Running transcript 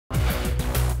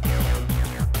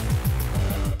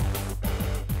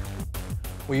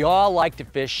We all like to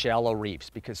fish shallow reefs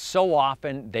because so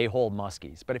often they hold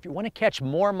muskies. But if you want to catch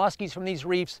more muskies from these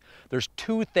reefs, there's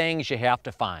two things you have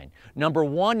to find. Number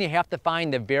one, you have to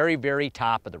find the very, very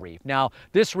top of the reef. Now,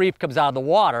 this reef comes out of the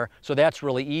water, so that's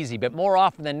really easy. But more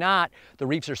often than not, the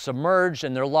reefs are submerged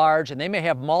and they're large and they may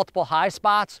have multiple high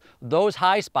spots. Those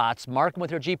high spots, mark them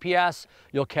with your GPS,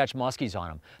 you'll catch muskies on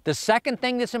them. The second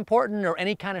thing that's important are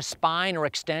any kind of spine or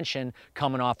extension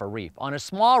coming off a reef. On a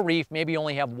small reef, maybe you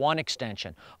only have one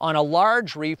extension. On a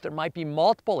large reef, there might be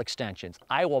multiple extensions.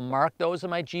 I will mark those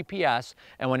in my GPS,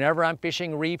 and whenever I'm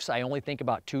fishing reefs, I only think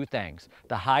about two things: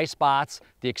 the high spots,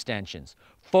 the extensions.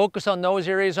 Focus on those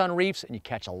areas on reefs, and you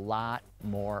catch a lot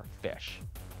more fish.